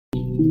My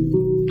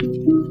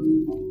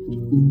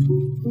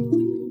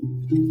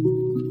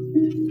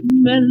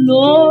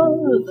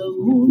Lord, the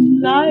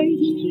moonlight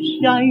to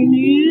shine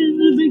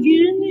is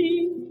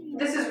beginning.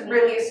 This is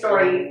really a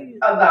story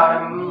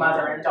about a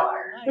mother and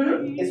daughter.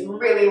 Mm-hmm. Is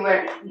really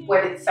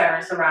what it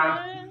centers around,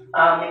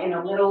 in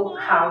a little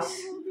house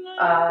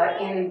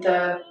in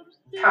the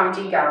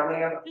County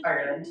Galway of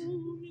Ireland.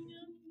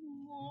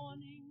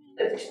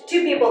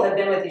 Two people have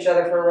been with each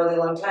other for a really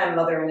long time,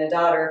 mother and a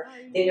daughter.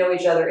 They know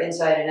each other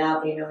inside and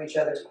out. They know each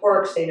other's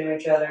quirks. They know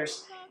each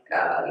other's,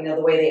 the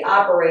way they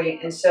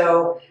operate. And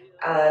so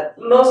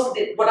most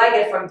of what I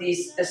get from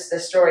this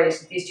story is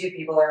that these two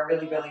people are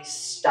really, really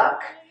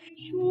stuck.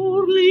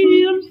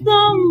 Surely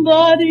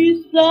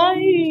somebody's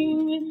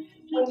sighing.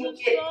 When you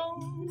get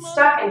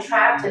stuck and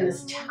trapped in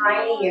this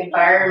tiny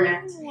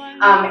environment,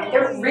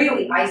 they're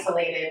really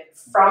isolated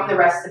from the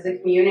rest of the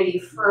community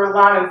for a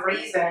lot of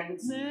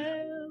reasons.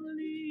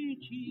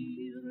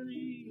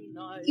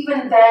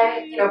 Even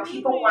then,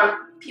 people want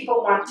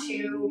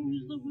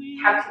to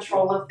have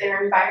control of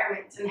their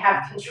environment and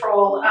have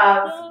control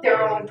of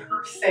their own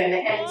person,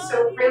 and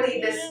so really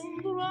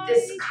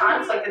this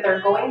conflict that they're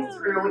going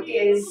through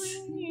is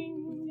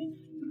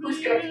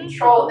who's going to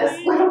control this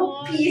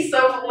little piece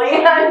of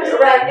land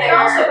right there. And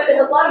also, but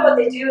a lot of what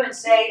they do and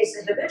say is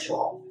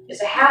habitual.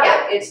 It's a habit.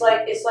 Yeah. It's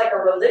like a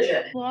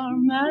religion.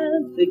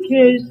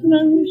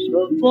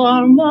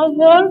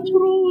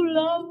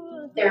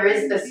 There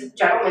is this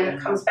gentleman that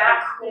comes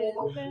back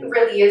who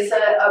really is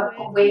a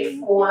way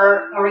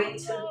for Maureen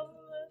to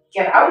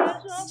get out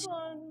of this.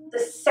 The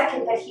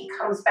second that he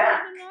comes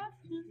back,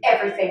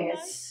 everything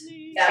is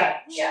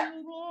changed. Yeah.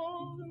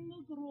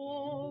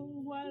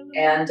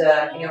 And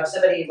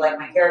somebody like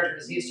my character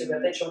is used to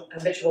habitual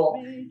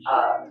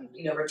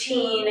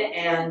routine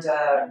and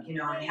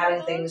and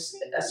having things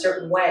a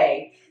certain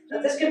way,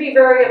 that this can be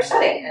very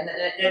upsetting, and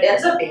it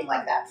ends up being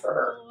like that for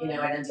her. It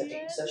ends up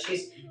being so.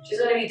 She's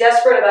going to be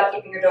desperate about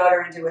keeping her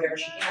daughter and do whatever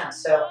she can.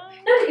 So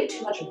not to give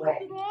too much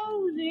away.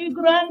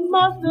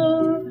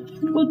 Grandmother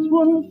puts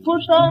one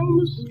foot on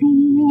the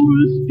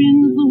stool,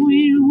 spins the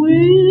wheel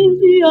with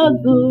the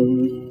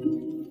other.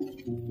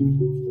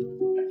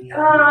 I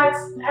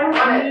don't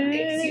want to,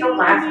 because you don't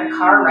laugh at a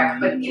car wreck,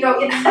 but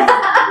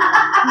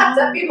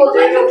some people do.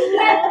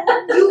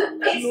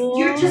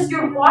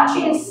 You're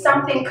watching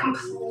something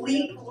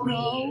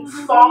completely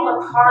fall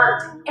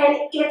apart, and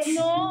it's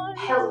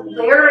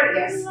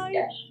hilarious.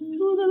 Yeah.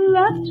 To the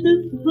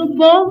lattice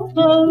above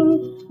her,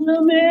 the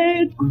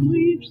maid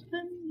creeps.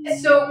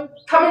 So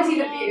come and see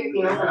the Beauty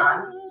Queen of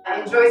Leenane.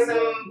 Enjoy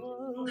some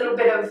little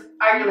bit of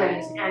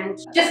Ireland and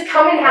just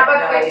come and have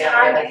a good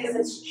time, because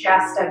it's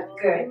just a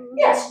good time.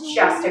 It's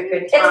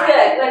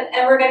good,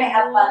 and we're going to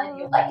have fun, and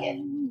you'll like it.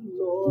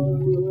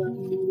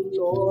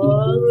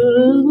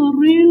 The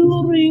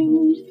real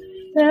rings,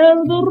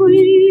 and the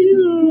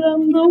reel,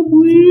 and the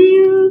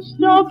wheel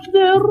stops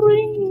their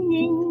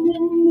ringing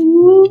and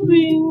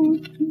moving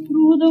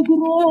through the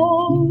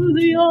grove.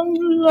 The young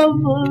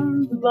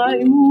lovers by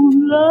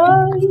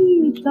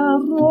moonlight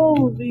are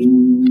roving.